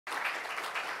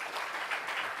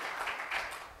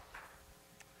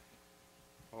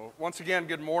Well, once again,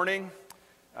 good morning.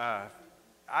 I've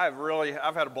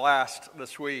had a blast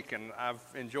this week, and I've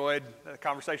enjoyed the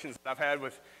conversations that I've had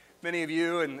with many of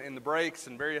you in the breaks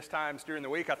and various times during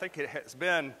the week. I think it has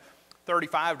been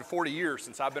 35 to 40 years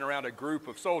since I've been around a group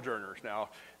of sojourners. Now,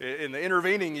 in the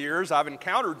intervening years, I've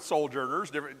encountered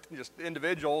sojourners, just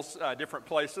individuals, different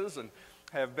places, and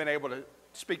have been able to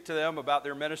speak to them about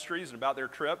their ministries and about their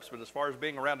trips. But as far as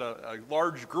being around a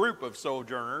large group of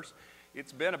sojourners,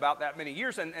 it's been about that many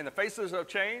years, and the faces have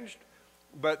changed,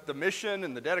 but the mission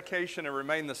and the dedication have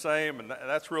remained the same, and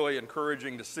that's really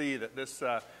encouraging to see that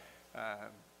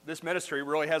this ministry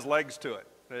really has legs to it.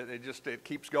 It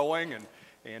keeps going,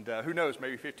 and who knows,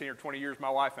 maybe 15 or 20 years, my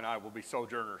wife and I will be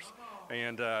sojourners,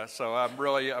 and so I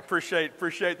really appreciate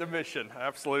the mission,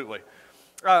 absolutely.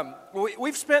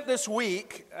 We've spent this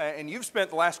week, and you've spent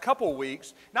the last couple of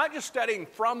weeks, not just studying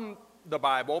from the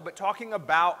Bible, but talking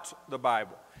about the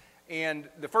Bible. And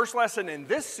the first lesson in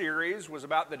this series was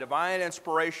about the divine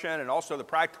inspiration and also the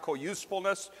practical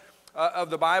usefulness of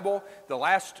the Bible. The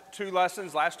last two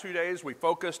days, we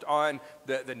focused on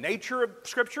the nature of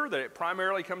Scripture, that it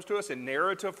primarily comes to us in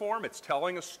narrative form. It's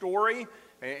telling a story,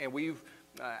 and we've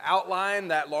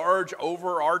outlined that large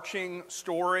overarching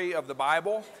story of the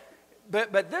Bible.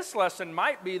 But this lesson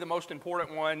might be the most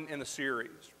important one in the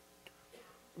series,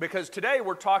 because today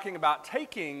we're talking about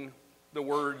taking the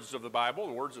words of the Bible,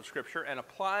 the words of Scripture, and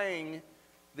applying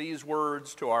these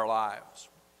words to our lives.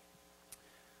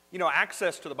 You know,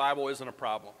 access to the Bible isn't a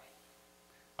problem.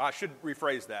 I should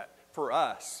rephrase that. For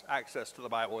us, access to the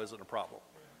Bible isn't a problem.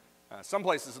 Some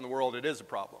places in the world it is a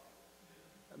problem.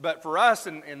 But for us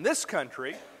in this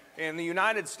country, in the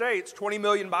United States, 20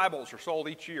 million Bibles are sold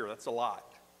each year. That's a lot.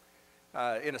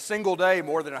 In a single day,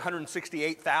 more than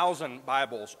 168,000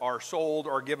 Bibles are sold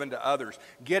or given to others.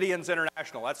 Gideon's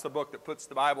International, that's the book that puts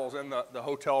the Bibles in the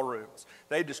hotel rooms.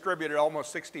 They distributed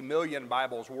almost 60 million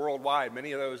Bibles worldwide,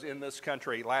 many of those in this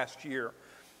country last year.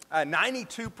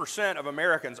 92% of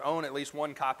Americans own at least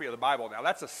one copy of the Bible. Now,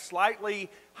 that's a slightly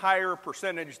higher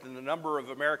percentage than the number of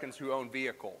Americans who own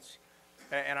vehicles.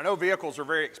 And I know vehicles are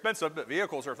very expensive, but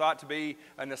vehicles are thought to be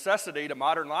a necessity to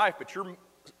modern life, but you're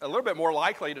a little bit more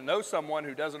likely to know someone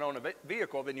who doesn't own a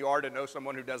vehicle than you are to know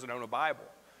someone who doesn't own a Bible.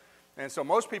 And so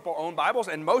most people own Bibles,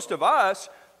 and most of us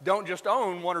don't just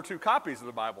own one or two copies of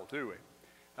the Bible, do we?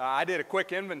 I did a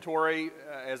quick inventory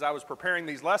as I was preparing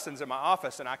these lessons in my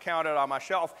office, and I counted on my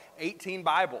shelf 18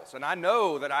 Bibles. And I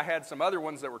know that I had some other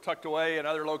ones that were tucked away in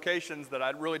other locations that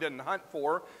I really didn't hunt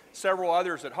for, several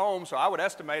others at home, so I would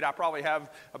estimate I probably have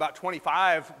about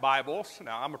 25 Bibles.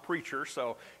 Now, I'm a preacher,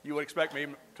 so you would expect me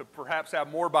to perhaps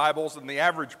have more Bibles than the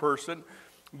average person.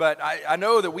 But I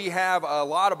know that we have a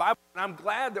lot of Bibles, and I'm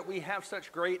glad that we have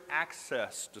such great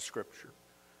access to Scripture.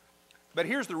 But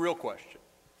here's the real question.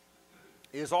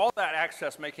 Is all that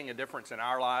access making a difference in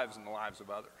our lives and the lives of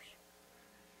others?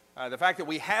 The fact that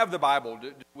we have the Bible,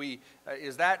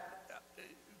 is that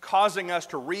causing us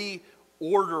to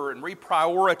reorder and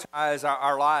reprioritize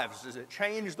our lives? Does it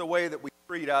change the way that we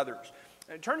treat others?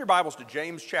 And turn your Bibles to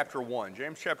James chapter 1.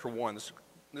 James chapter 1.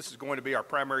 This is going to be our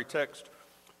primary text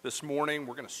this morning.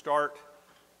 We're going to start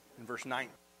in verse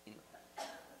 19.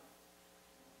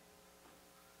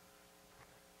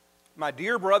 My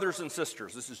dear brothers and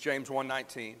sisters, this is James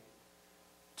 1:19.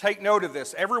 Take note of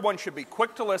this. Everyone should be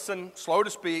quick to listen, slow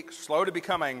to speak, slow to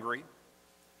become angry,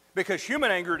 because human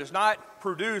anger does not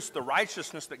produce the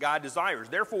righteousness that God desires.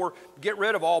 Therefore, get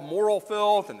rid of all moral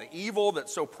filth and the evil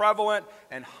that's so prevalent,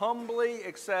 and humbly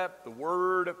accept the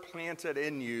word planted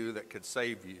in you that could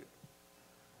save you.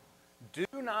 Do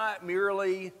not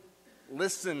merely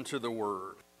listen to the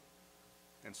word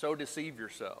and so deceive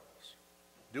yourselves.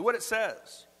 Do what it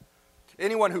says.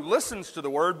 Anyone who listens to the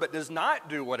word but does not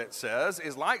do what it says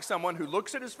is like someone who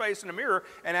looks at his face in a mirror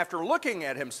and after looking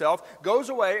at himself goes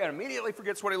away and immediately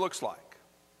forgets what he looks like.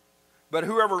 But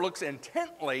whoever looks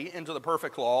intently into the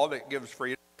perfect law that gives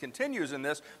freedom continues in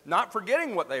this, not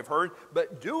forgetting what they've heard,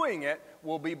 but doing it,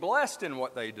 will be blessed in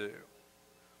what they do.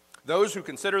 Those who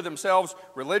consider themselves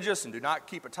religious and do not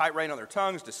keep a tight rein on their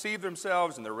tongues deceive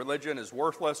themselves, and their religion is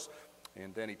worthless.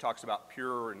 And then he talks about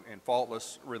pure and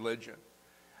faultless religion.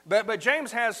 But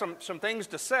James has some things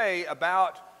to say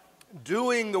about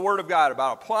doing the Word of God,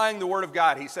 about applying the Word of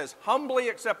God. He says, humbly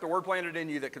accept the word planted in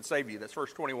you that can save you. That's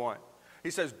verse 21. He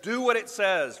says, do what it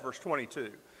says, verse 22.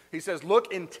 He says,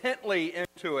 look intently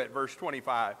into it, verse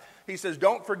 25. He says,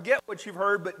 don't forget what you've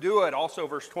heard, but do it, also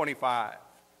verse 25.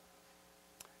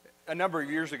 A number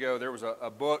of years ago, there was a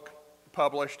book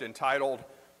published entitled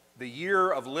The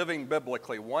Year of Living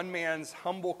Biblically, one man's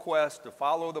humble quest to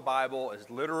follow the Bible as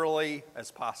literally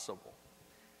as possible.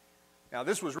 Now,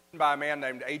 this was written by a man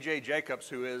named A.J. Jacobs,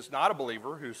 who is not a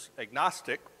believer, who's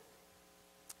agnostic.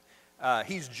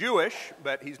 He's Jewish,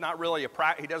 but he's not really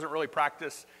he doesn't really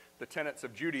practice the tenets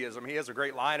of Judaism. He has a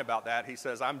great line about that. He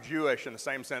says, "I'm Jewish in the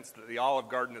same sense that the Olive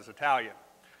Garden is Italian."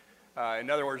 In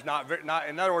other words, not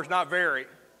very.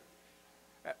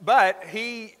 But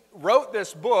he wrote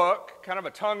this book, kind of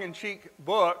a tongue-in-cheek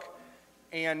book,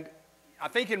 and I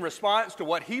think in response to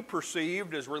what he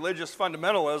perceived as religious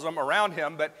fundamentalism around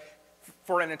him, but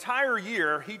for an entire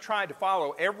year, he tried to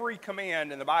follow every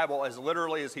command in the Bible as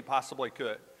literally as he possibly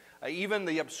could, even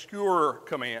the obscure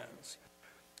commands.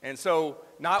 And so,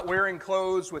 not wearing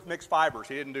clothes with mixed fibers,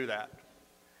 he didn't do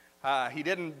that. He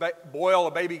didn't boil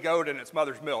a baby goat in its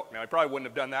mother's milk. Now, he probably wouldn't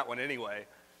have done that one anyway.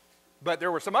 But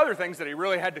there were some other things that he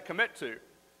really had to commit to.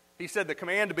 He said the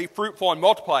command to be fruitful and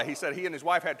multiply. He said he and his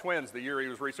wife had twins the year he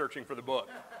was researching for the book.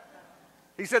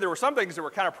 He said there were some things that were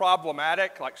kind of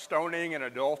problematic, like stoning an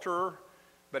adulterer.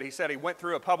 But he said he went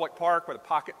through a public park with a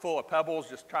pocket full of pebbles,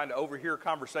 just trying to overhear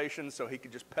conversations so he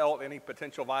could just pelt any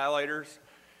potential violators.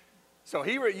 So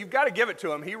you've got to give it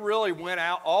to him. He really went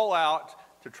all out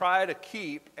to try to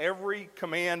keep every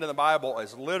command in the Bible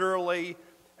as literally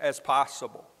as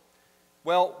possible.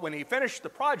 Well, when he finished the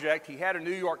project, he had a New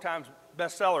York Times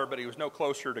bestseller, but he was no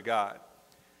closer to God.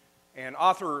 And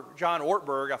author John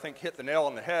Ortberg, I think, hit the nail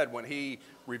on the head when he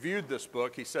reviewed this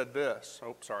book. He said this.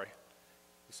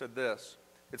 He said this.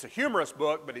 It's a humorous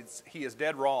book, but he is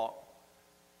dead wrong.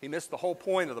 He missed the whole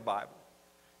point of the Bible.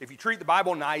 If you treat the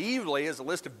Bible naively as a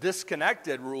list of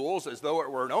disconnected rules, as though it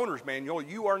were an owner's manual,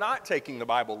 you are not taking the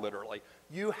Bible literally.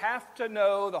 You have to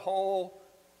know the whole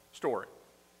story.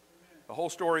 The whole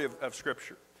story of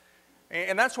Scripture.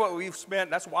 And that's why we've spent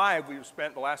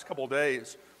the last couple of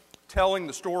days telling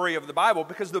the story of the Bible,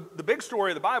 because the big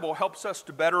story of the Bible helps us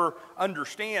to better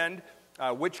understand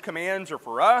which commands are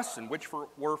for us and which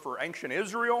were for ancient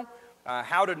Israel,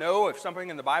 how to know if something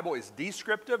in the Bible is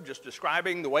descriptive, just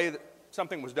describing the way that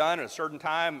something was done at a certain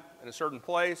time in a certain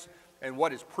place, and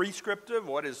what is prescriptive,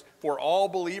 what is for all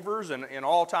believers in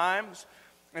all times.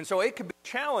 And so it could be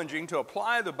challenging to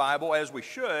apply the Bible as we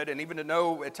should, and even to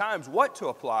know at times what to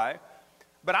apply.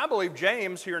 But I believe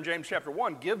James, here in James chapter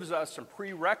 1, gives us some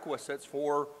prerequisites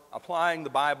for applying the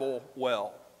Bible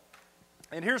well.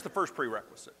 And here's the first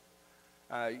prerequisite.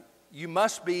 You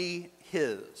must be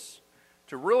His.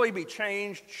 To really be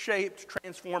changed, shaped,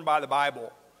 transformed by the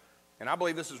Bible. And I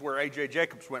believe this is where A.J.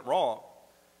 Jacobs went wrong.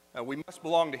 We must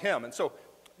belong to Him. And so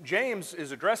James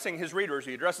is addressing his readers.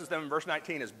 He addresses them in verse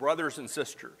 19 as brothers and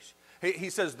sisters. He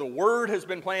says the Word has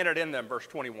been planted in them, verse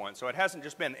 21. So it hasn't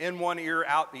just been in one ear,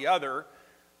 out the other,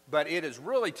 but it has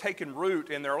really taken root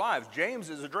in their lives. James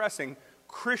is addressing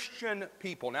Christian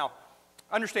people. Now,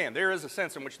 understand, there is a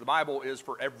sense in which the Bible is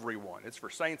for everyone. It's for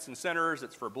saints and sinners.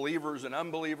 It's for believers and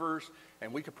unbelievers.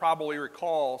 And we could probably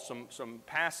recall some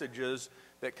passages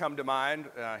that come to mind.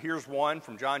 Here's one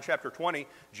from John chapter 20.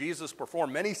 Jesus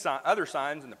performed many other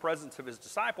signs in the presence of His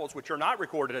disciples, which are not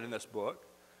recorded in this book.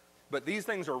 But these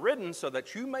things are written so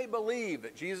that you may believe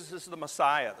that Jesus is the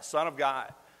Messiah, the Son of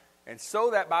God, and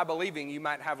so that by believing you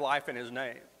might have life in His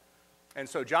name. And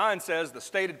so John says the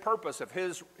stated purpose of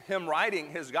him writing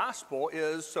his gospel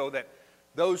is so that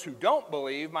those who don't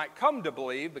believe might come to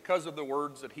believe because of the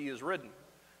words that he has written.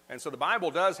 And so the Bible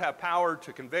does have power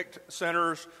to convict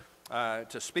sinners,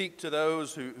 to speak to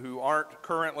those who aren't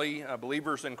currently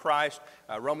believers in Christ.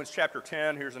 Romans chapter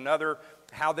 10, here's another.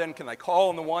 How then can they call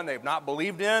on the one they have not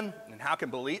believed in? And how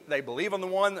can they believe on the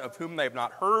one of whom they have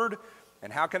not heard?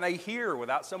 And how can they hear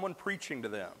without someone preaching to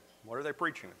them? What are they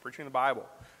preaching? They're preaching the Bible.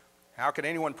 How can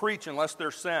anyone preach unless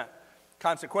they're sent?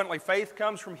 Consequently, faith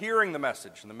comes from hearing the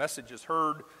message, and the message is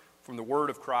heard from the word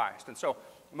of Christ. And so,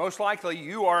 most likely,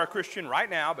 you are a Christian right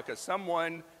now because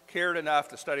someone cared enough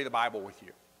to study the Bible with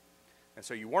you. And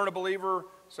so you weren't a believer,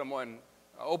 someone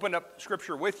opened up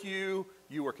Scripture with you,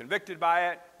 you were convicted by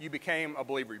it, you became a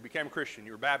believer, you became a Christian,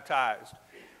 you were baptized.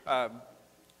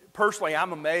 Personally,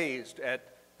 I'm amazed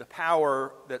at the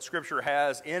power that Scripture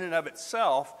has in and of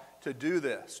itself to do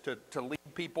this, to lead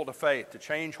people to faith, to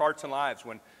change hearts and lives.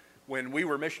 When we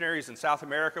were missionaries in South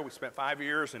America, we spent 5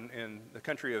 years in the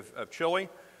country of Chile,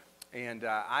 and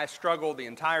I struggled the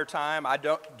entire time. I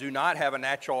do not have a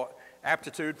natural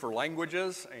aptitude for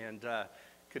languages, and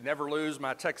could never lose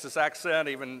my Texas accent,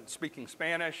 even speaking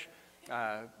Spanish.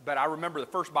 But I remember the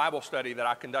first Bible study that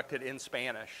I conducted in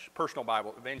Spanish, personal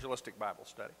Bible, evangelistic Bible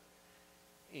study.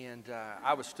 And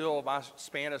my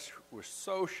Spanish was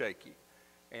so shaky.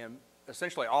 And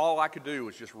essentially all I could do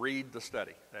was just read the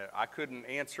study. I couldn't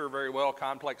answer very well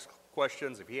complex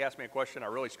questions. If he asked me a question, I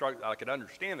really struggled. I could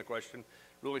understand the question,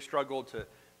 really struggled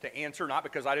to answer, not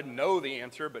because I didn't know the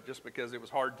answer, but just because it was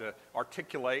hard to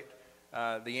articulate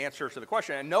the answer to the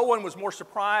question. And no one was more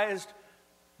surprised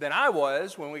than I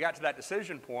was when we got to that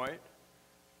decision point.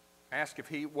 I asked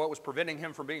what was preventing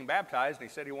him from being baptized, and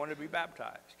he said he wanted to be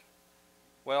baptized.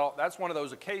 Well, that's one of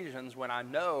those occasions when I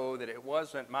know that it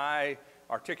wasn't my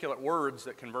articulate words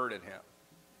that converted him.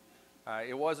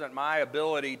 It wasn't my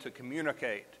ability to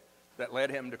communicate that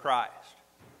led him to Christ.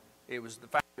 It was the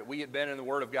fact that we had been in the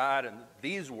Word of God, and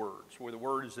these words were the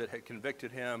words that had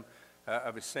convicted him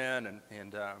of his sin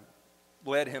and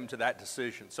led him to that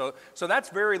decision. So that's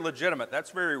very legitimate.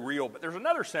 That's very real. But there's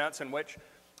another sense in which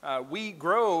we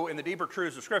grow in the deeper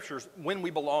truths of Scriptures when we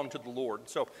belong to the Lord.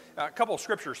 So a couple of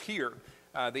scriptures here.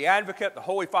 The Advocate, the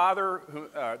Holy Father,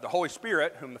 the Holy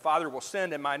Spirit, whom the Father will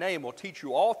send in my name, will teach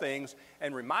you all things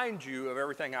and remind you of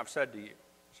everything I've said to you.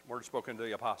 Word spoken to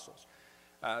the apostles.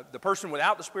 The person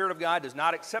without the Spirit of God does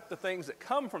not accept the things that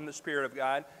come from the Spirit of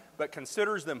God, but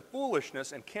considers them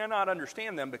foolishness and cannot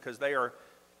understand them because they are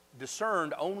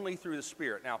discerned only through the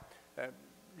Spirit. Now,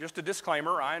 just a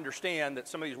disclaimer, I understand that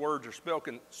some of these words are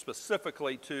spoken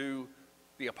specifically to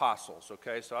the apostles,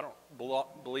 okay? So I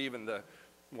don't believe in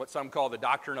what some call the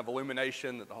doctrine of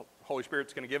illumination, that the Holy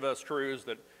Spirit's going to give us truths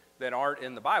that aren't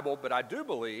in the Bible, but I do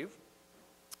believe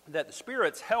that the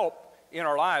Spirit's help in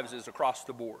our lives is across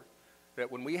the board.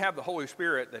 That when we have the Holy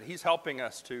Spirit, that He's helping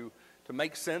us to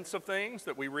make sense of things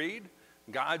that we read,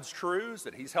 God's truths,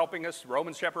 that He's helping us.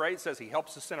 Romans chapter 8 says He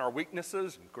helps us in our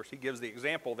weaknesses. And of course, He gives the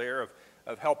example there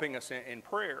of helping us in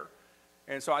prayer.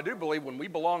 And so I do believe when we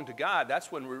belong to God,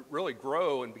 that's when we really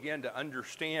grow and begin to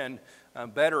understand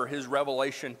better His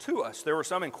revelation to us. There were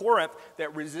some in Corinth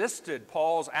that resisted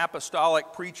Paul's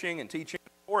apostolic preaching and teaching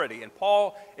authority. And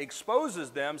Paul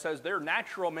exposes them, says they're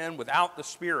natural men without the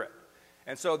Spirit.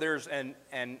 And so there's an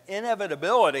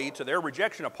inevitability to their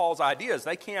rejection of Paul's ideas.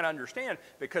 They can't understand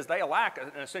because they lack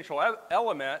an essential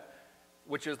element,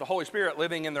 which is the Holy Spirit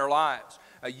living in their lives.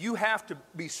 You have to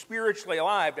be spiritually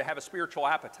alive to have a spiritual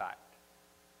appetite.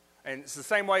 And it's the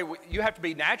same way you have to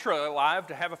be naturally alive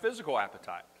to have a physical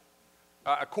appetite.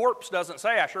 A corpse doesn't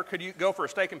say, I sure could you go for a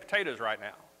steak and potatoes right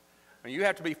now. And you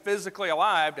have to be physically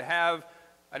alive to have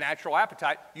a natural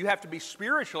appetite. You have to be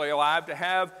spiritually alive to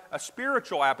have a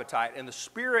spiritual appetite. And the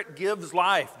Spirit gives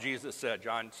life, Jesus said,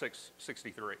 John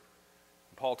 6:63.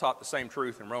 Paul taught the same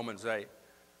truth in Romans 8.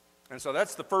 And so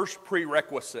that's the first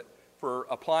prerequisite for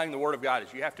applying the Word of God,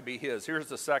 is you have to be His. Here's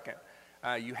the second.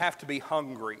 You have to be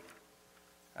hungry.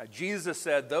 Jesus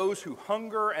said, those who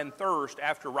hunger and thirst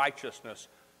after righteousness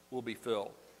will be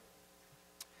filled.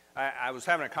 I was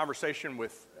having a conversation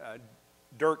with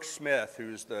Dirk Smith,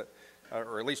 who's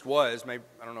or at least was, maybe,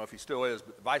 I don't know if he still is,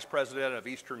 but the Vice President of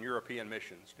Eastern European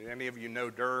Missions. Do any of you know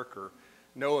Dirk or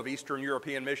know of Eastern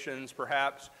European Missions,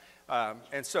 perhaps?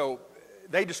 And so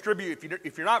they distribute,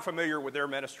 if you're not familiar with their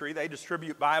ministry, they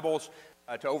distribute Bibles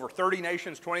to over 30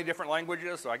 nations, 20 different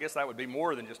languages. So I guess that would be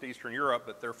more than just Eastern Europe,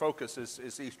 but their focus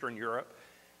is Eastern Europe.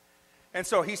 And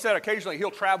so he said occasionally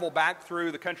he'll travel back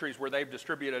through the countries where they've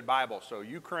distributed Bibles. So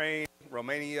Ukraine,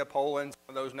 Romania, Poland,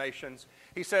 some of those nations.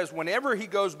 He says whenever he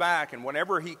goes back and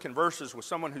whenever he converses with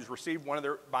someone who's received one of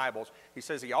their Bibles, he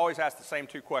says he always asks the same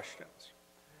two questions.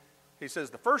 He says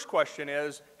the first question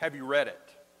is, have you read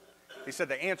it? He said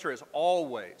the answer is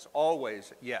always,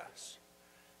 always yes.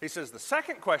 He says the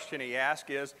second question he asked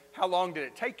is, how long did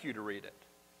it take you to read it?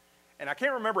 And I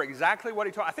can't remember exactly what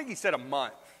he told. I think he said a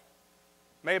month.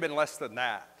 May have been less than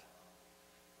that.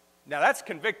 Now that's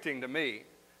convicting to me,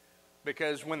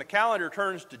 because when the calendar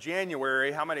turns to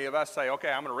January, how many of us say, okay,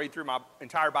 I'm going to read through my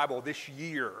entire Bible this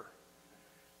year?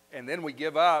 And then we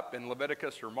give up in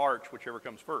Leviticus or March, whichever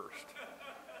comes first.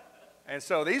 And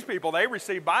so these people, they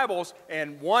receive Bibles,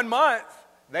 and 1 month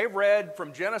they've read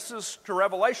from Genesis to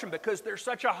Revelation because there's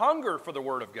such a hunger for the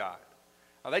Word of God.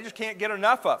 Now, they just can't get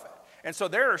enough of it. And so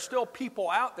there are still people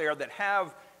out there that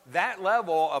have that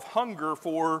level of hunger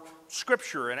for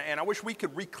Scripture. And I wish we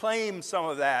could reclaim some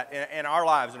of that in our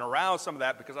lives and arouse some of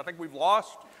that, because I think we've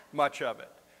lost much of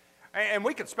it. And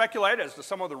we could speculate as to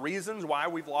some of the reasons why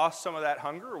we've lost some of that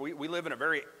hunger. We live in a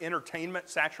very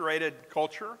entertainment-saturated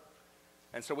culture.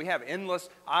 And so we have endless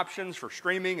options for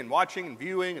streaming and watching and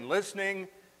viewing and listening.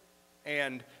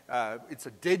 And it's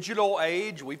a digital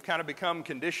age. We've kind of become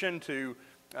conditioned to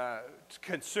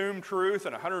consume truth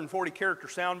in 140-character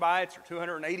sound bites or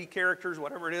 280 characters,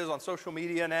 whatever it is on social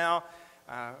media now.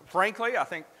 Frankly, I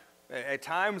think at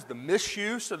times the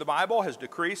misuse of the Bible has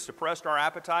decreased, suppressed our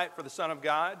appetite for the Son of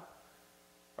God,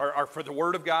 or for the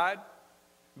Word of God.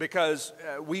 because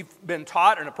we've been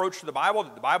taught an approach to the Bible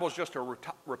that the Bible is just a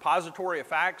repository of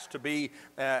facts to be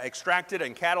extracted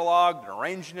and cataloged and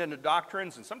arranged into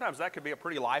doctrines, and sometimes that could be a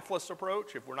pretty lifeless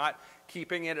approach if we're not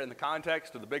keeping it in the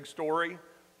context of the big story,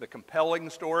 the compelling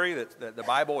story that the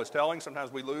Bible is telling.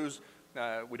 Sometimes we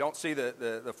don't see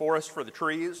the forest for the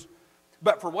trees.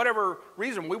 But for whatever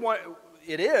reason we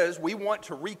want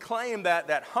to reclaim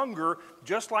that hunger,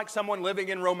 just like someone living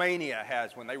in Romania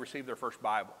has when they received their first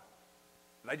Bible.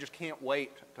 They just can't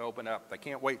wait to open up. They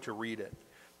can't wait to read it.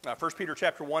 1 Peter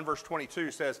chapter 1, verse 22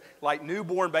 says, like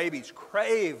newborn babies,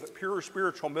 crave pure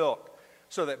spiritual milk,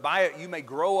 so that by it you may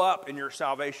grow up in your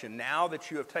salvation, now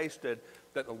that you have tasted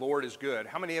that the Lord is good.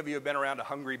 How many of you have been around a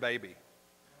hungry baby,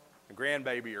 a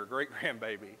grandbaby or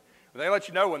great-grandbaby? They let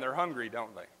you know when they're hungry,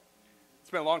 don't they? It's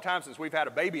been a long time since we've had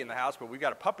a baby in the house, but we've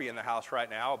got a puppy in the house right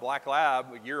now, a black lab,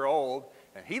 a year old,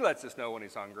 and he lets us know when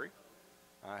he's hungry.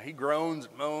 He groans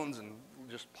and moans and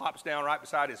just plops down right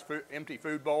beside his empty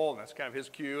food bowl, and that's kind of his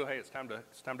cue. Hey, it's time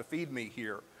to feed me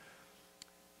here.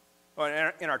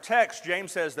 Well, in our text,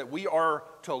 James says that we are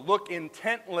to look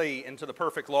intently into the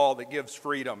perfect law that gives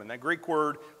freedom. And that Greek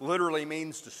word literally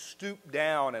means to stoop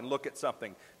down and look at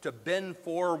something, to bend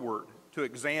forward, to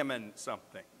examine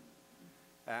something.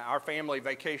 Our family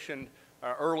vacationed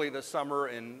early this summer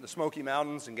in the Smoky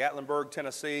Mountains in Gatlinburg,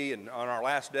 Tennessee, and on our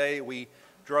last day we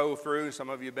drove through. Some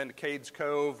of you have been to Cades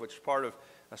Cove, which is part of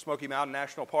Smoky Mountain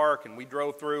National Park, and we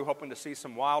drove through hoping to see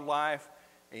some wildlife,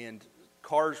 and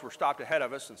cars were stopped ahead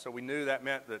of us, and so we knew that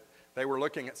meant that they were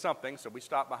looking at something, so we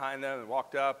stopped behind them and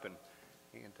walked up, and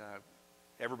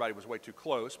everybody was way too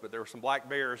close, but there were some black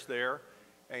bears there,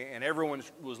 and everyone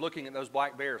was looking at those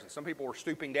black bears, and some people were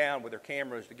stooping down with their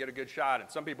cameras to get a good shot, and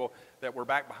some people that were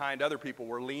back behind other people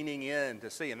were leaning in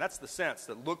to see, and that's the sense,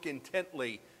 that look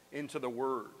intently into the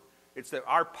Word. It's that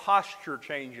our posture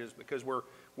changes because we're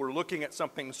looking at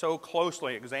something so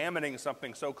closely, examining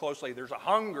something so closely. There's a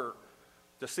hunger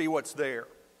to see what's there.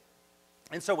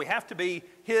 And so we have to be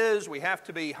His, we have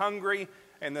to be hungry,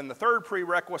 and then the third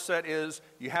prerequisite is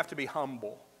you have to be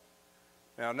humble.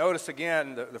 Now notice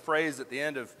again the phrase at the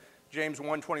end of James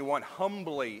 1:21,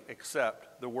 humbly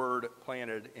accept the word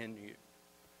planted in you.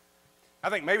 I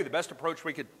think maybe the best approach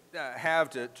we could have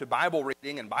to Bible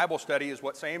reading and Bible study is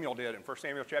what Samuel did in 1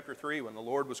 Samuel chapter 3 when the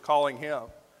Lord was calling him.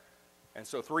 And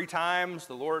so 3 times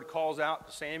the Lord calls out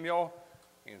to Samuel,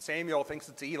 and Samuel thinks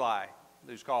it's Eli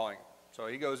who's calling. So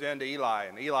he goes into Eli,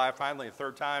 and Eli finally, the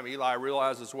 3rd time, Eli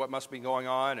realizes what must be going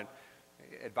on and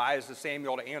advises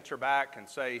Samuel to answer back and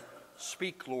say,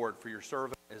 speak, Lord, for your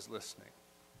servant is listening.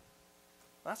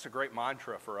 That's a great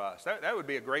mantra for us. That would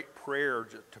be a great prayer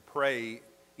to pray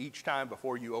each time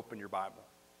before you open your Bible.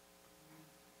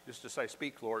 Just to say,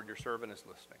 speak, Lord, your servant is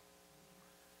listening.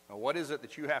 Now, what is it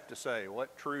that you have to say?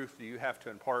 What truth do you have to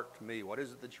impart to me? What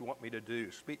is it that you want me to do?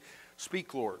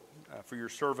 Speak, Lord, for your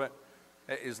servant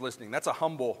is listening. That's a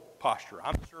humble posture.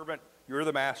 I'm the servant, you're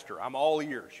the master. I'm all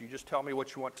ears. You just tell me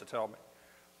what you want to tell me.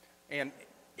 And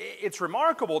it's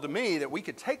remarkable to me that we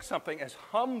could take something as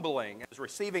humbling as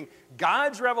receiving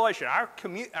God's revelation,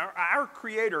 our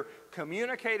Creator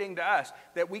communicating to us,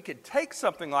 that we could take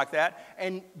something like that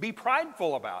and be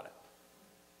prideful about it.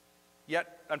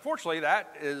 Yet, unfortunately,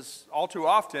 that is all too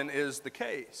often is the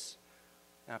case.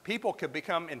 Now, people could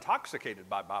become intoxicated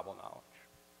by Bible knowledge.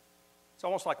 It's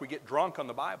almost like we get drunk on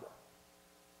the Bible.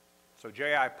 So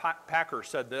J.I. Packer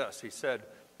said this. He said,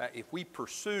 if we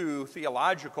pursue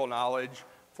theological knowledge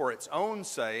for its own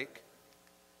sake,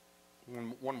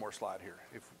 one more slide here.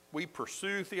 If we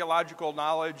pursue theological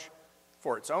knowledge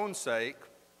for its own sake,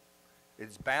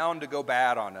 it's bound to go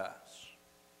bad on us.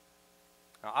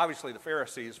 Now, obviously, the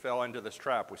Pharisees fell into this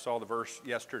trap. We saw the verse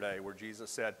yesterday where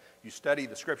Jesus said, you study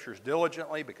the Scriptures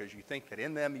diligently because you think that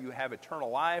in them you have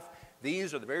eternal life.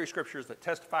 These are the very Scriptures that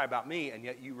testify about me, and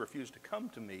yet you refuse to come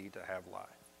to me to have life.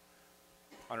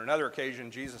 On another occasion,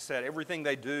 Jesus said, everything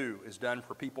they do is done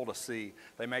for people to see.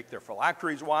 They make their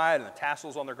phylacteries wide and the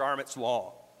tassels on their garments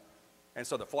long. And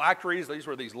so the phylacteries, these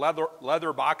were these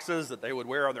leather boxes that they would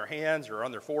wear on their hands or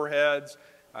on their foreheads,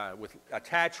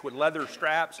 attached with leather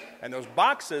straps, and those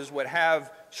boxes would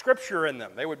have Scripture in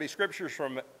them. They would be Scriptures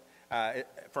from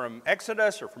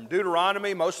Exodus or from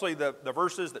Deuteronomy, mostly the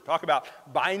verses that talk about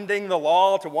binding the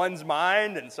law to one's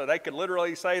mind, and so they could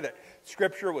literally say that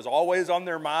Scripture was always on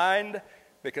their mind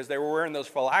because they were wearing those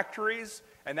phylacteries,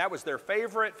 and that was their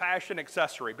favorite fashion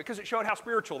accessory because it showed how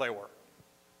spiritual they were.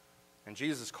 And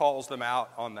Jesus calls them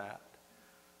out on that.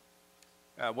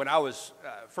 When I was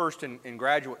first in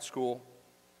graduate school,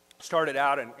 started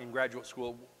out in graduate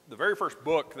school, the very first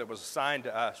book that was assigned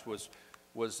to us was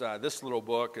was this little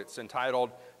book. It's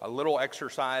entitled A Little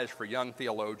Exercise for Young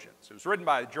Theologians. It was written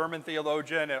by a German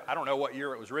theologian. I don't know what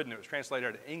year it was written. It was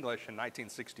translated into English in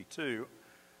 1962.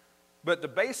 But the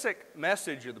basic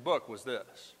message of the book was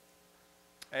this.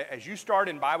 As you start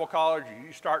in Bible college,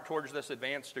 you start towards this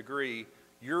advanced degree,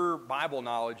 your Bible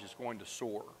knowledge is going to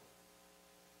soar.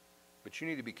 But you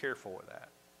need to be careful with that,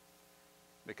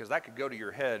 because that could go to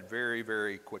your head very,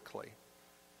 very quickly.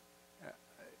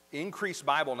 Increased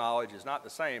Bible knowledge is not the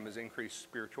same as increased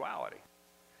spirituality.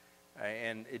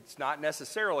 And it's not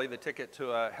necessarily the ticket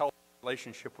to a healthy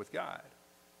relationship with God.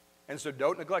 And so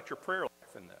don't neglect your prayer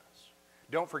life in this.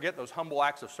 Don't forget those humble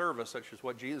acts of service, such as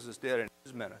what Jesus did in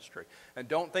his ministry. And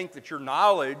don't think that your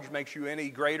knowledge makes you any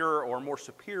greater or more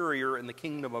superior in the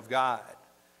kingdom of God.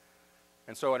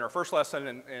 And so in our first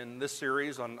lesson in this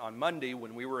series on Monday,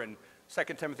 when we were in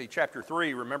 2 Timothy chapter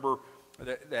 3, remember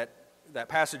that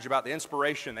passage about the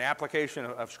inspiration, the application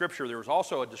of Scripture. There was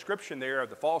also a description there of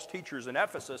the false teachers in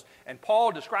Ephesus, and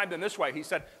Paul described them this way. He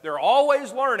said, they're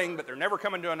always learning, but they're never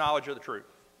coming to a knowledge of the truth.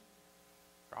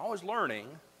 They're always learning,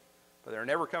 but they're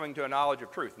never coming to a knowledge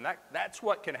of truth. And that's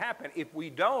what can happen if we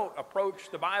don't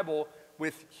approach the Bible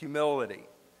with humility.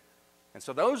 And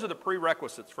so those are the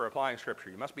prerequisites for applying Scripture.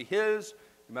 You must be His,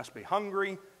 you must be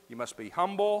hungry, you must be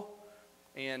humble,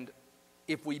 and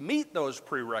if we meet those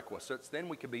prerequisites, then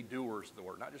we can be doers of the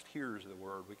Word. Not just hearers of the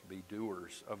Word, we can be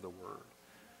doers of the Word.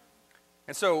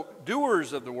 And so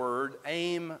doers of the Word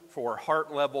aim for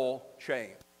heart-level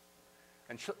change.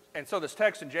 And so this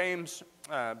text in James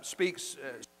speaks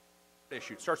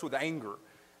issue. It starts with anger.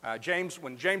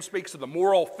 When James speaks of the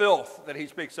moral filth that he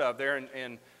speaks of there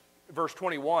in verse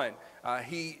 21,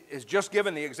 he is just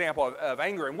given the example of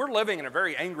anger. And we're living in a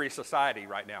very angry society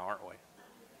right now, aren't we?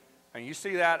 And you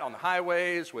see that on the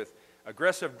highways with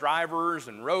aggressive drivers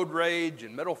and road rage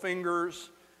and middle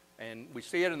fingers. And we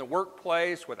see it in the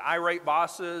workplace with irate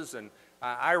bosses and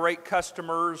irate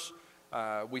customers.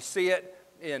 We see it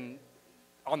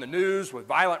on the news with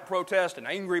violent protests and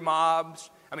angry mobs.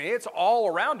 I mean, it's all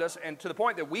around us, and to the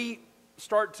point that we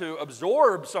start to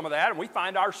absorb some of that, and we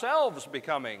find ourselves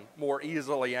becoming more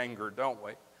easily angered, don't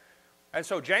we? And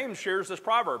so James shares this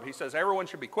proverb. He says, everyone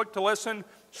should be quick to listen,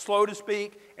 slow to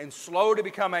speak, and slow to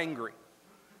become angry.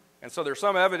 And so there's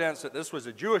some evidence that this was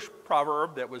a Jewish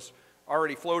proverb that was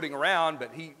already floating around,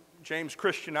 but James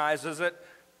Christianizes it,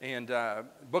 and the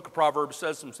book of Proverbs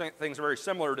says some things very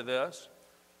similar to this.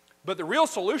 But the real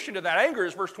solution to that anger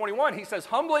is verse 21. He says,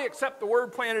 humbly accept the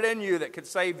word planted in you that could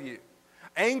save you.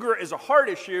 Anger is a heart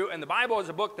issue, and the Bible is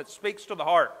a book that speaks to the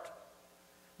heart,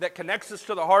 that connects us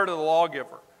to the heart of the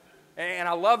lawgiver. And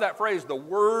I love that phrase, the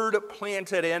word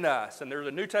planted in us. And there's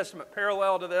a New Testament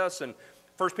parallel to this in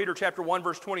 1 Peter chapter 1,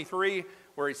 verse 23,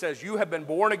 where he says, you have been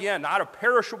born again, not of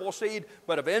perishable seed,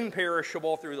 but of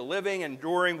imperishable through the living,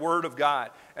 enduring word of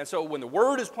God. And so when the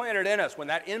word is planted in us, when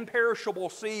that imperishable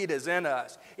seed is in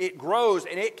us, it grows,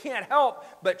 and it can't help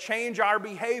but change our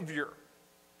behavior.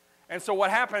 And so what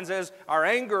happens is our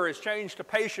anger is changed to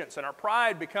patience, and our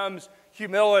pride becomes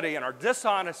humility, and our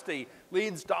dishonesty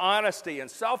leads to honesty, and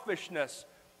selfishness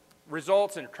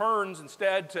results and turns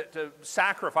instead to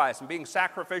sacrifice and being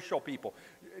sacrificial people.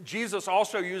 Jesus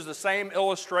also used the same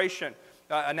illustration,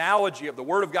 analogy of the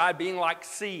Word of God being like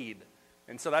seed.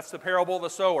 And so that's the parable of the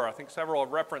sower. I think several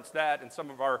have referenced that in some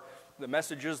of the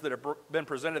messages that have been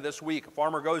presented this week. A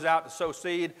farmer goes out to sow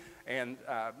seed, and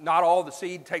not all the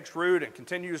seed takes root and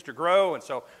continues to grow. And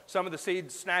so some of the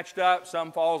seed's snatched up,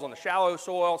 some falls on the shallow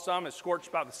soil, some is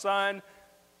scorched by the sun.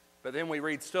 But then we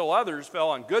read still others fell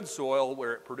on good soil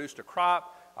where it produced a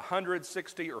crop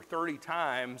 160 or 30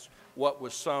 times what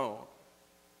was sown.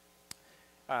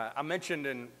 I mentioned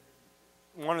in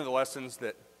one of the lessons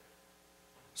that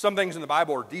some things in the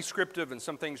Bible are descriptive and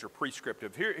some things are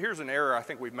prescriptive. Here's an error I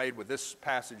think we've made with this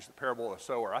passage, the parable of the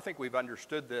sower. I think we've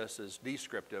understood this as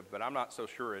descriptive, but I'm not so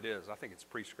sure it is. I think it's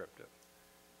prescriptive.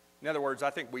 In other words, I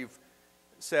think we've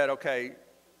said, okay,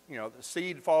 the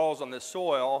seed falls on this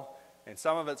soil, and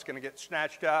some of it's going to get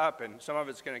snatched up, and some of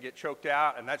it's going to get choked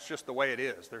out, and that's just the way it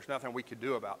is. There's nothing we can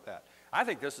do about that. I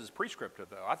think this is prescriptive,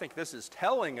 though. I think this is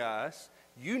telling us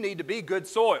you need to be good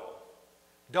soil.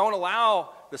 Don't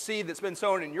allow the seed that's been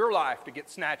sown in your life to get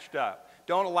snatched up.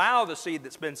 Don't allow the seed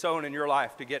that's been sown in your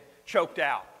life to get choked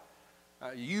out.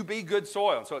 You be good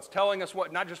soil. And so it's telling us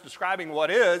not just describing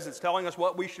what is, it's telling us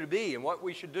what we should be and what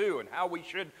we should do and how we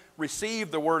should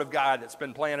receive the Word of God that's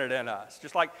been planted in us.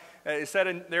 Just like it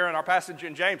said there in our passage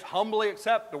in James, humbly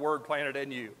accept the word planted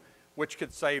in you, which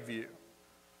could save you.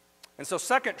 And so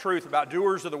second truth about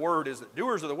doers of the Word is that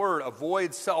doers of the Word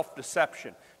avoid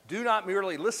self-deception. Do not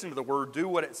merely listen to the word, do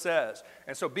what it says.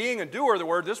 And so being a doer of the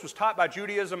word, this was taught by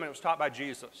Judaism and it was taught by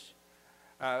Jesus.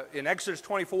 In Exodus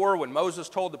 24, when Moses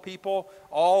told the people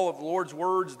all of the Lord's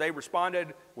words, they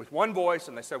responded with one voice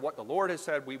and they said, what the Lord has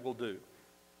said, we will do.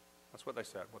 That's what they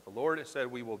said. What the Lord has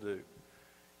said, we will do.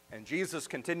 And Jesus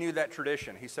continued that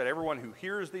tradition. He said, everyone who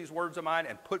hears these words of mine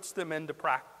and puts them into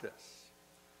practice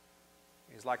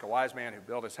is like a wise man who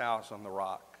built his house on the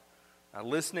rock.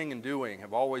 Listening and doing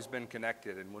have always been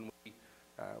connected. And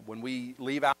when we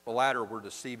leave out the latter, we're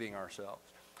deceiving ourselves.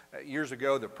 Years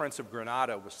ago, the Prince of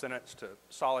Granada was sentenced to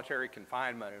solitary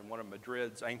confinement in one of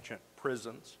Madrid's ancient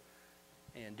prisons.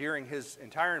 And during his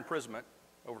entire imprisonment,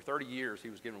 over 30 years, he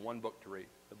was given one book to read,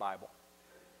 the Bible.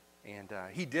 And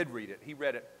he did read it. He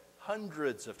read it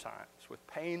hundreds of times with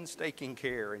painstaking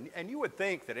care. And you would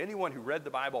think that anyone who read the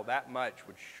Bible that much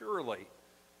would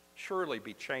surely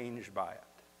be changed by it.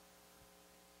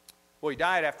 Well, he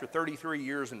died after 33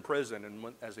 years in prison,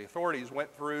 and as the authorities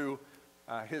went through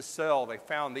his cell, they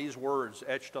found these words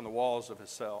etched on the walls of his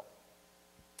cell.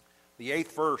 The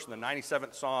 8th verse in the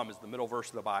 97th Psalm is the middle verse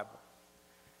of the Bible.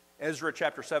 Ezra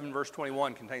chapter 7, verse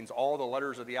 21 contains all the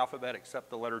letters of the alphabet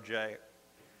except the letter J.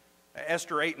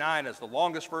 Esther 8:9 is the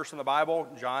longest verse in the Bible.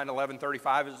 John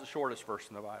 11:35 is the shortest verse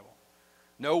in the Bible.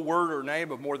 No word or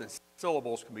name of more than 6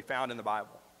 syllables can be found in the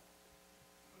Bible.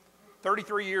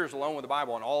 33 years alone with the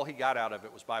Bible, and all he got out of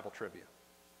it was Bible trivia.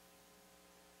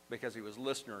 Because he was a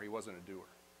listener, he wasn't a doer.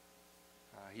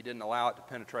 He didn't allow it to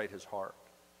penetrate his heart.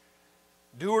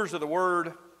 Doers of the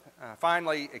word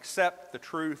finally accept the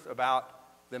truth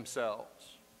about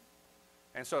themselves.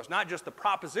 And so it's not just the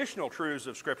propositional truths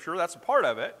of Scripture, that's a part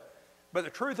of it, but the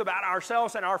truth about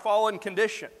ourselves and our fallen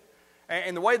condition.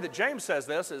 And the way that James says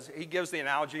this is he gives the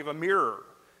analogy of a mirror.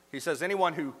 He says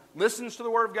anyone who listens to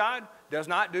the Word of God, does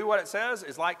not do what it says,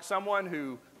 is like someone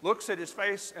who looks at his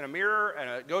face in a mirror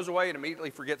and goes away and immediately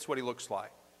forgets what he looks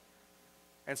like.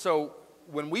 And so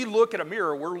when we look at a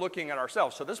mirror, we're looking at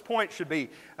ourselves. So this point should be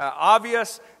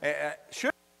obvious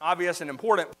and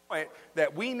important point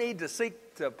that we need to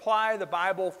seek to apply the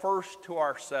Bible first to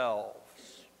ourselves.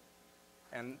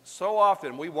 And so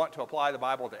often we want to apply the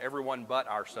Bible to everyone but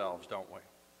ourselves, don't we?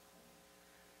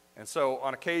 And so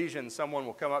on occasion, someone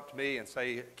will come up to me and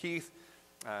say, Keith,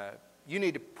 you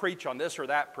need to preach on this or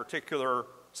that particular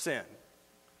sin.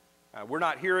 We're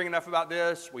not hearing enough about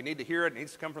this. We need to hear it. It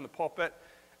needs to come from the pulpit.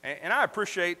 And I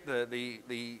appreciate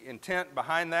the intent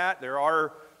behind that. There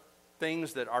are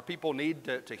things that our people need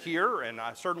to hear, and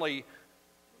I certainly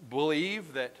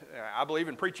believe that, I believe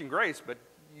in preaching grace, but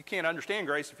you can't understand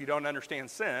grace if you don't understand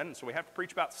sin, so we have to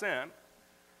preach about sin.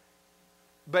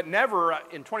 But never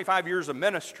in 25 years of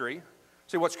ministry,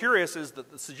 see what's curious is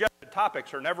that the suggested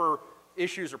topics are never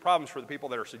issues or problems for the people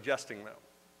that are suggesting them.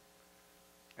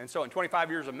 And so in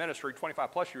 25 years of ministry,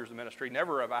 25 plus years of ministry,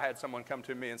 never have I had someone come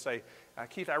to me and say,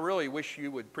 Keith, I really wish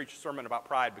you would preach a sermon about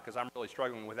pride because I'm really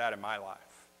struggling with that in my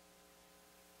life.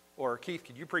 Or, Keith,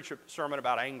 could you preach a sermon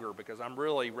about anger because I'm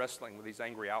really wrestling with these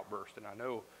angry outbursts and I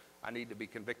know I need to be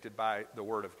convicted by the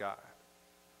Word of God.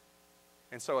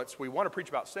 And so we want to preach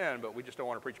about sin, but we just don't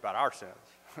want to preach about our sins.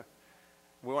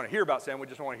 We want to hear about sin, we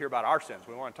just don't want to hear about our sins.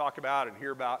 We want to talk about and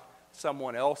hear about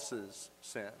someone else's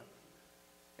sin.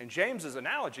 And James's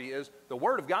analogy is the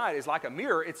Word of God is like a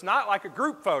mirror. It's not like a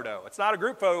group photo. It's not a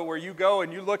group photo where you go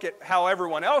and you look at how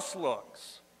everyone else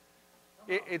looks.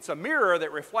 It's a mirror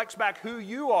that reflects back who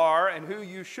you are and who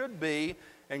you should be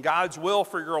and God's will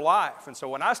for your life. And so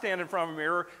when I stand in front of a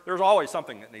mirror, there's always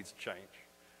something that needs to change.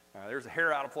 There's a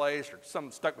hair out of place or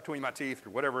something stuck between my teeth or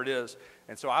whatever it is.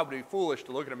 And so I would be foolish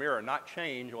to look at a mirror and not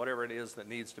change whatever it is that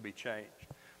needs to be changed.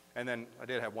 And then I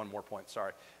did have one more point,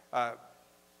 sorry.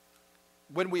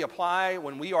 When we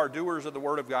are doers of the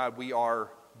Word of God, we are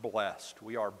blessed.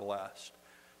 We are blessed.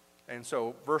 And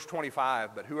so verse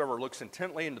 25, but whoever looks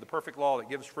intently into the perfect law that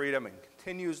gives freedom and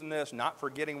continues in this, not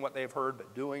forgetting what they've heard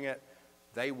but doing it,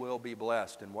 they will be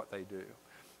blessed in what they do.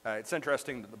 It's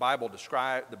interesting that the Bible is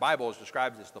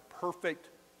described as the perfect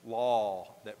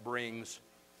law that brings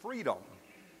freedom.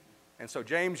 And so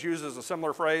James uses a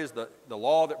similar phrase, the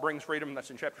law that brings freedom.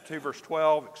 That's in chapter 2, verse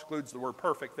 12. Excludes the word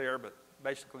perfect there, but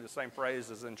basically the same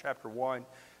phrase as in chapter 1.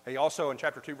 He also, in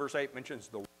chapter 2, verse 8, mentions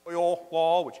the royal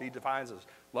law, which he defines as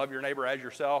love your neighbor as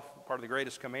yourself, part of the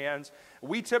greatest commands.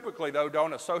 We typically, though,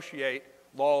 don't associate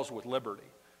laws with liberty.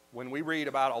 When we read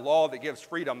about a law that gives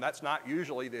freedom, that's not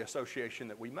usually the association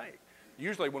that we make.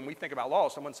 Usually when we think about law,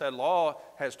 someone said law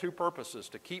has two purposes,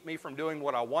 to keep me from doing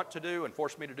what I want to do and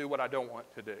force me to do what I don't want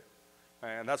to do.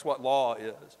 And that's what law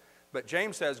is. But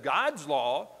James says God's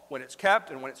law, when it's kept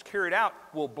and when it's carried out,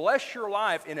 will bless your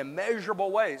life in immeasurable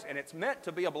ways. And it's meant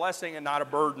to be a blessing and not a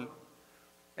burden.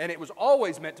 And it was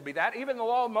always meant to be that. Even the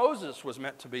law of Moses was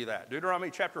meant to be that. Deuteronomy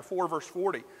chapter 4, verse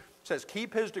 40 says,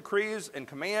 keep his decrees and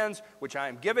commands, which I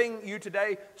am giving you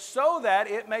today, so that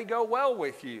it may go well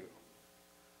with you,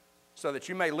 so that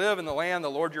you may live in the land the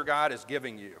Lord your God is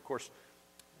giving you. Of course,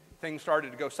 things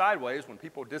started to go sideways when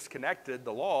people disconnected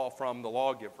the law from the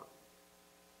lawgiver.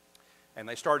 And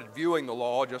they started viewing the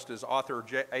law, just as author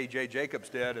A.J. Jacobs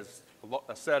did, as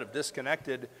a set of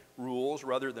disconnected rules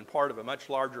rather than part of a much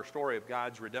larger story of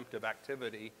God's redemptive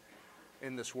activity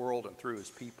in this world and through his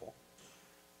people.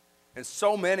 And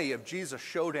so many of Jesus'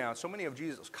 showdowns, so many of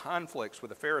Jesus' conflicts with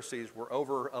the Pharisees were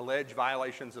over alleged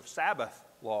violations of Sabbath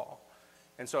law.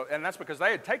 And that's because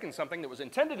they had taken something that was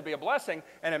intended to be a blessing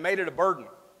and had made it a burden.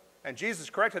 And Jesus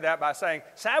corrected that by saying,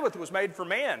 Sabbath was made for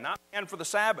man, not man for the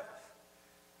Sabbath.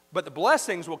 But the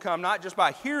blessings will come not just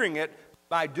by hearing it,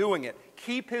 by doing it.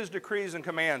 Keep his decrees and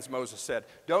commands, Moses said.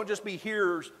 Don't just be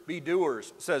hearers, be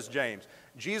doers, says James.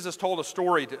 Jesus told a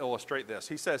story to illustrate this.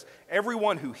 He says,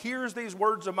 everyone who hears these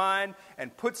words of mine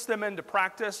and puts them into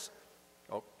practice.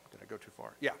 Oh, did I go too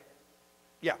far?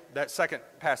 Yeah, that second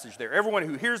passage there. Everyone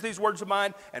who hears these words of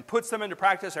mine and puts them into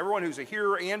practice, everyone who's a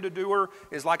hearer and a doer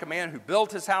is like a man who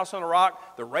built his house on a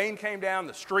rock. The rain came down,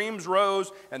 the streams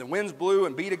rose, and the winds blew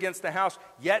and beat against the house.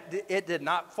 Yet it did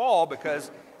not fall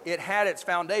because it had its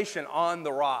foundation on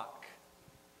the rock.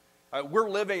 We're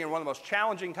living in one of the most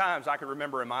challenging times I can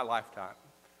remember in my lifetime.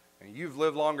 And you've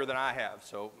lived longer than I have,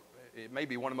 so it may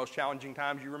be one of the most challenging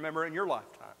times you remember in your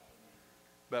lifetime.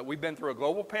 But we've been through a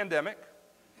global pandemic,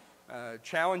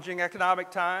 challenging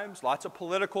economic times, lots of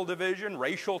political division,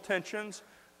 racial tensions.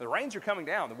 The rains are coming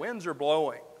down. The winds are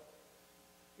blowing.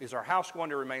 Is our house going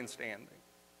to remain standing?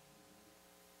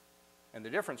 And the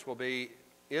difference will be,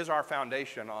 is our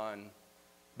foundation on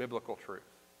biblical truth?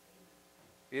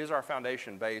 Is our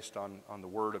foundation based on the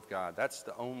Word of God? That's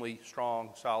the only strong,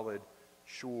 solid,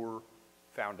 sure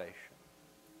foundation.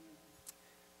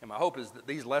 And my hope is that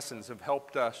these lessons have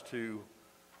helped us to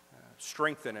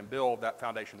strengthen and build that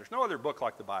foundation. There's no other book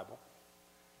like the Bible.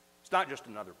 It's not just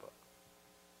another book.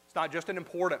 It's not just an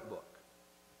important book.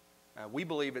 We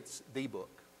believe it's the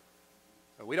book.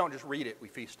 We don't just read it, we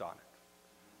feast on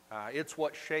it. It's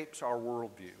what shapes our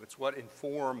worldview. It's what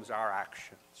informs our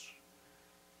actions.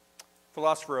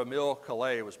 Philosopher Émile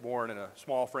Calais was born in a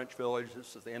small French village.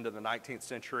 This is the end of the 19th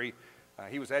century.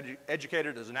 He was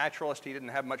educated as a naturalist. He didn't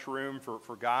have much room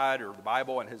for God or the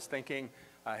Bible in his thinking.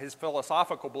 His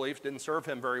philosophical beliefs didn't serve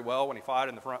him very well when he fought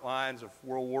in the front lines of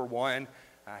World War I.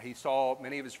 He saw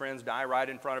many of his friends die right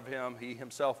in front of him. He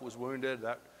himself was wounded.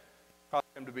 That caused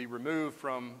him to be removed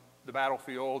from the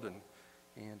battlefield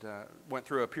and went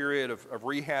through a period of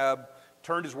rehab,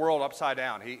 turned his world upside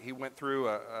down. He went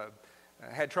through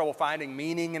had trouble finding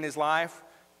meaning in his life,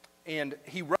 and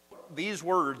he wrote these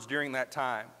words during that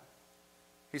time.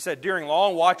 He said, during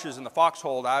long watches in the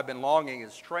foxhole, I've been longing,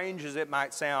 as strange as it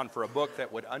might sound, for a book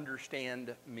that would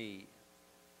understand me.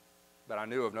 But I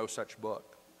knew of no such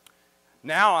book.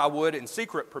 Now I would, in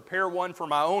secret, prepare one for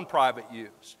my own private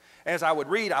use. As I would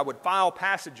read, I would file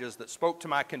passages that spoke to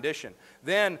my condition,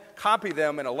 then copy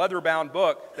them in a leather-bound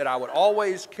book that I would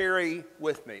always carry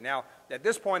with me. Now, at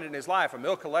this point in his life,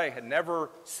 Émile Calais had never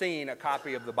seen a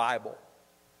copy of the Bible.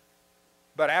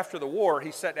 But after the war, he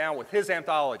sat down with his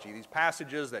anthology, these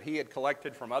passages that he had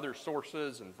collected from other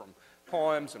sources and from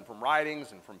poems and from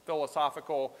writings and from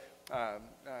philosophical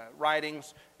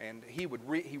writings, and he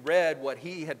read what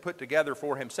he had put together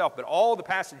for himself. But all the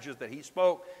passages that he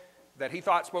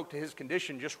thought spoke to his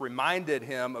condition just reminded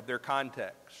him of their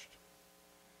context.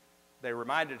 They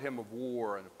reminded him of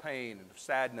war and of pain and of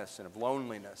sadness and of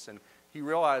loneliness. And he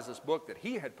realized this book that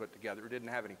he had put together didn't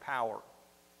have any power.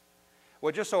 Well,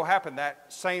 it just so happened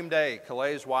that same day,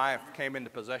 Calais' wife came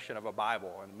into possession of a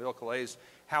Bible. In Émile Calais'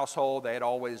 household, they had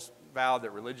always vowed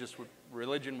that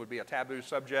religion would be a taboo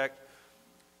subject.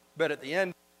 But at the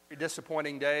end, a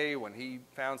disappointing day, when he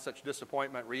found such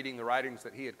disappointment reading the writings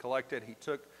that he had collected, he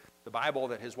took the Bible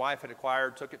that his wife had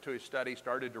acquired, took it to his study,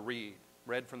 started to read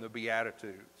from the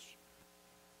Beatitudes.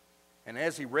 And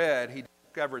as he read, he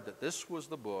discovered that this was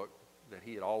the book that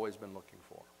he had always been looking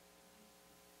for.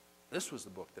 This was the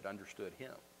book that understood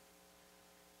him.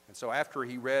 And so after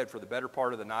he read for the better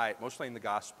part of the night, mostly in the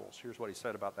Gospels, here's what he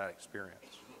said about that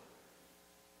experience.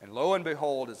 And lo and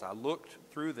behold, as I looked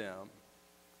through them,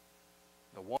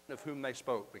 the one of whom they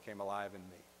spoke became alive in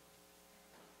me.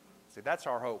 See, that's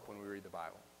our hope when we read the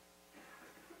Bible.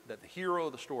 That the hero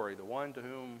of the story, the one to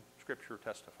whom Scripture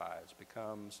testifies,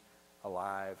 becomes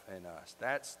alive in us.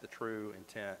 That's the true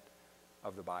intent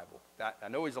of the Bible. I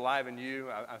know he's alive in you.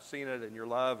 I've seen it in your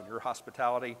love and your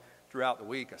hospitality throughout the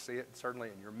week. I see it certainly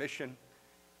in your mission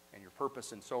and your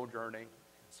purpose in sojourning.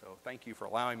 So thank you for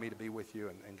allowing me to be with you,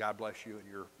 and God bless you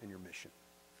in your mission.